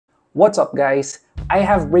What's up, guys? I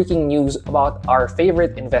have breaking news about our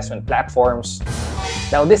favorite investment platforms.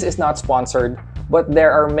 Now, this is not sponsored, but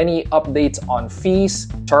there are many updates on fees,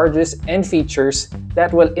 charges, and features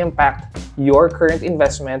that will impact your current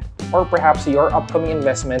investment or perhaps your upcoming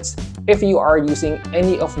investments if you are using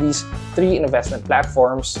any of these three investment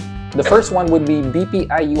platforms. The first one would be BPI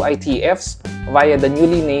UITFs via the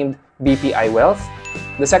newly named BPI Wealth.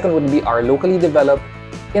 The second would be our locally developed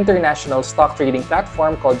international stock trading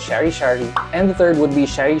platform called Shari-Shari. And the third would be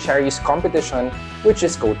Shari-Shari's competition, which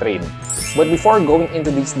is Gotrade. But before going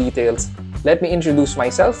into these details, let me introduce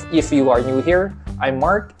myself. If you are new here, I'm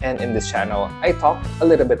Mark, and in this channel, I talk a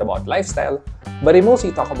little bit about lifestyle, but I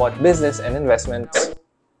mostly talk about business and investments.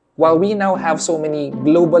 While we now have so many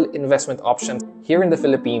global investment options here in the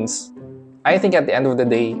Philippines, I think at the end of the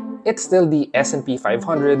day, it's still the S&P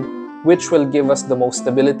 500 which will give us the most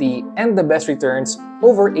stability and the best returns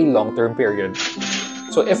over a long-term period.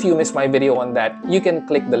 So if you missed my video on that, you can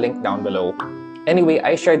click the link down below. Anyway,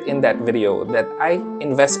 I shared in that video that I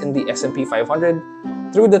invest in the S&P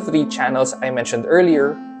 500 through the three channels I mentioned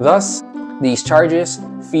earlier. Thus, these charges,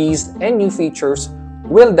 fees, and new features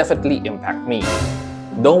will definitely impact me.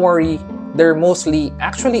 Don't worry, they're mostly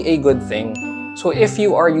actually a good thing. So if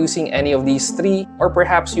you are using any of these three, or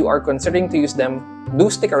perhaps you are considering to use them, do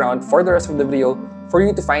stick around for the rest of the video for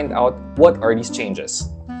you to find out what are these changes.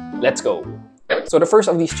 Let's go! So the first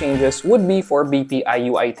of these changes would be for BPI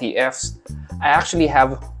UITFs. I actually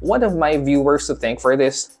have one of my viewers to thank for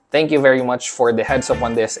this. Thank you very much for the heads up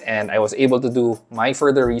on this, and I was able to do my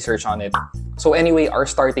further research on it. So anyway, our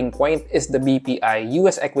starting point is the BPI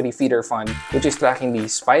US Equity Feeder Fund, which is tracking the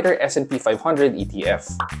SPDR S&P 500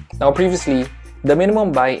 ETF. Now previously, the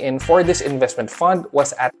minimum buy-in for this investment fund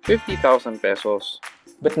was at 50,000 pesos.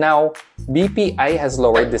 But now, BPI has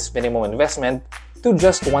lowered this minimum investment to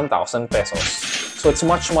just 1,000 pesos. So it's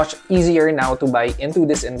much easier now to buy into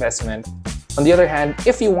this investment. On the other hand,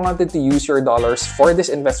 if you wanted to use your dollars for this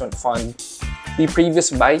investment fund, the previous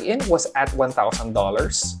buy-in was at $1,000.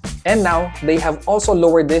 And now, they have also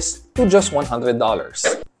lowered this to just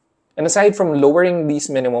 $100. And aside from lowering these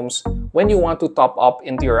minimums, when you want to top up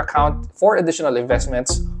into your account for additional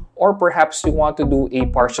investments, or perhaps you want to do a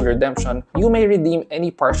partial redemption, you may redeem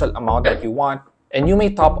any partial amount that you want, and you may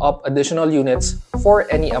top up additional units for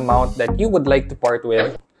any amount that you would like to part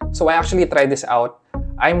with. So I actually tried this out.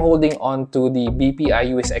 I'm holding on to the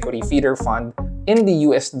BPI US Equity Feeder Fund in the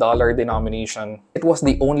US dollar denomination. It was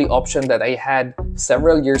the only option that I had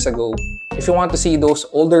several years ago. If you want to see those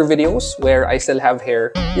older videos where I still have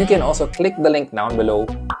hair, you can also click the link down below.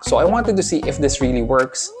 So I wanted to see if this really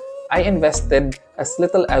works. I invested as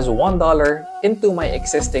little as $1 into my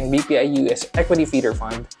existing BPI US Equity Feeder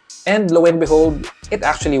Fund. And lo and behold, it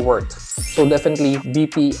actually worked. So definitely,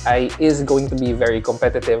 BPI is going to be very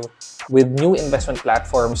competitive with new investment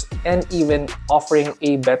platforms and even offering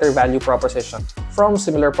a better value proposition from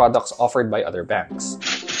similar products offered by other banks.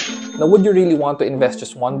 Now, would you really want to invest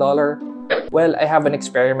just $1? Well, I have an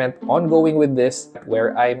experiment ongoing with this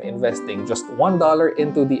where I'm investing just $1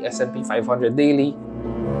 into the S&P 500 daily.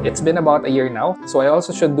 It's been about a year now, so I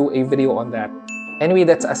also should do a video on that. Anyway,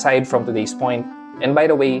 that's aside from today's point. And by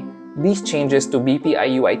the way, these changes to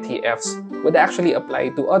BPI UITFs would actually apply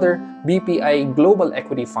to other BPI global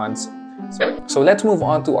equity funds. So let's move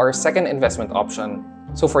on to our second investment option.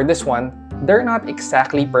 So for this one, they're not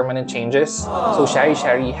exactly permanent changes. So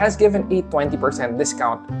Shari-Shari has given a 20%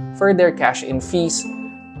 discount for their cash-in fees.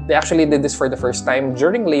 They actually did this for the first time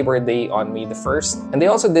during Labor Day on May the 1st. And they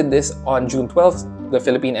also did this on June 12th, the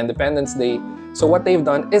Philippine Independence Day. So what they've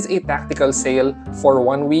done is a tactical sale for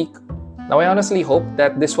 1 week. Now, I honestly hope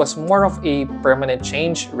that this was more of a permanent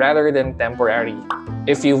change rather than temporary.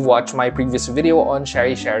 If you've watched my previous video on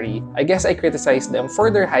Shari-Shari, I guess I criticized them for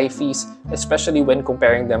their high fees, especially when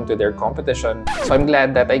comparing them to their competition. So I'm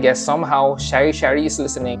glad that I guess somehow Shari-Shari is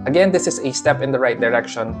listening. Again, this is a step in the right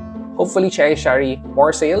direction. Hopefully, Shari-Shari,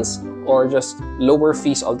 more sales or just lower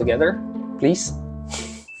fees altogether, please.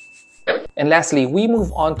 And lastly, we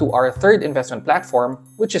move on to our third investment platform,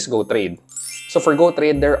 which is Gotrade. So for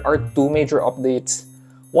Gotrade, there are two major updates,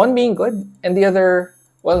 one being good and the other,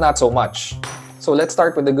 well, not so much. So let's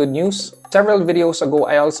start with the good news. Several videos ago,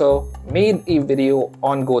 I also made a video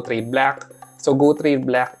on Gotrade Black. So Gotrade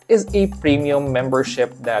Black is a premium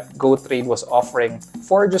membership that Gotrade was offering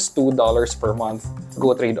for just $2 per month.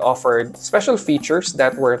 Gotrade offered special features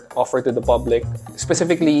that weren't offered to the public.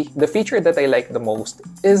 Specifically, the feature that I like the most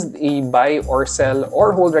is the buy or sell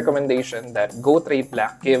or hold recommendation that Gotrade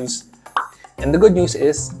Black gives. And the good news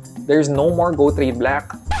is, there's no more Gotrade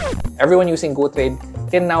Black. Everyone using Gotrade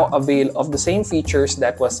can now avail of the same features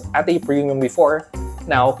that was at a premium before,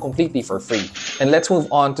 now completely for free. And let's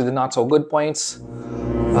move on to the not so good points.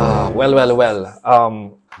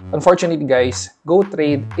 Unfortunately guys,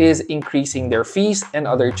 Gotrade is increasing their fees and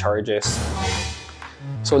other charges.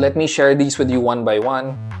 So let me share these with you one by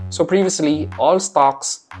one. So previously, all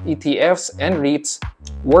stocks, ETFs, and REITs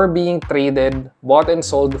were being traded, bought and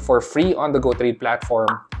sold for free on the Gotrade platform.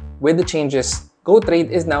 With the changes, Gotrade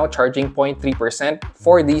is now charging 0.3%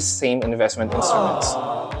 for these same investment instruments.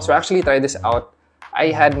 So actually try this out. I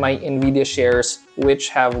had my NVIDIA shares which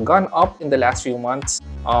have gone up in the last few months.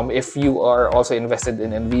 If you are also invested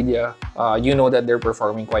in NVIDIA, you know that they're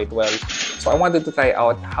performing quite well. So I wanted to try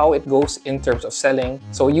out how it goes in terms of selling.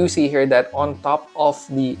 So you see here that on top of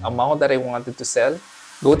the amount that I wanted to sell,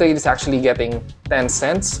 Gotrade is actually getting 10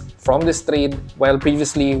 cents from this trade, while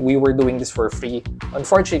previously we were doing this for free.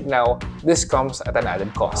 Unfortunately now, this comes at an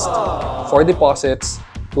added cost. For deposits,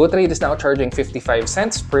 Gotrade is now charging 55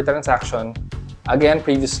 cents per transaction. Again,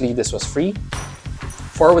 previously this was free.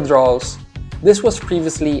 For withdrawals, this was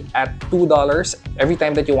previously at $2 every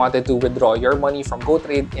time that you wanted to withdraw your money from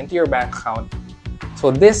Gotrade into your bank account.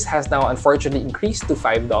 So this has now unfortunately increased to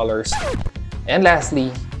 $5. And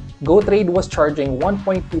lastly, Gotrade was charging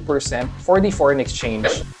 1.2% for the foreign exchange.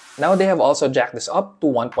 Now they have also jacked this up to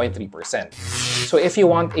 1.3%. So if you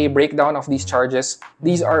want a breakdown of these charges,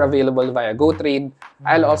 these are available via Gotrade.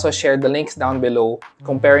 I'll also share the links down below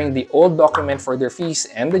comparing the old document for their fees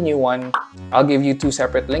and the new one. I'll give you 2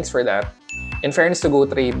 separate links for that. In fairness to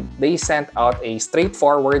Gotrade, they sent out a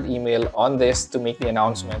straightforward email on this to make the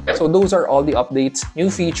announcement. So those are all the updates,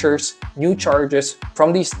 new features, new charges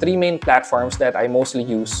from these 3 main platforms that I mostly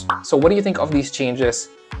use. So what do you think of these changes?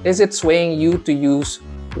 Is it swaying you to use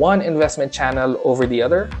one investment channel over the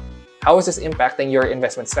other? How is this impacting your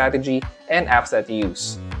investment strategy and apps that you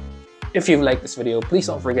use? If you've liked this video, please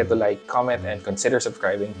don't forget to like, comment, and consider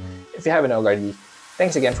subscribing if you haven't already.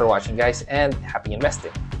 Thanks again for watching guys, and happy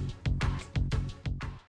investing!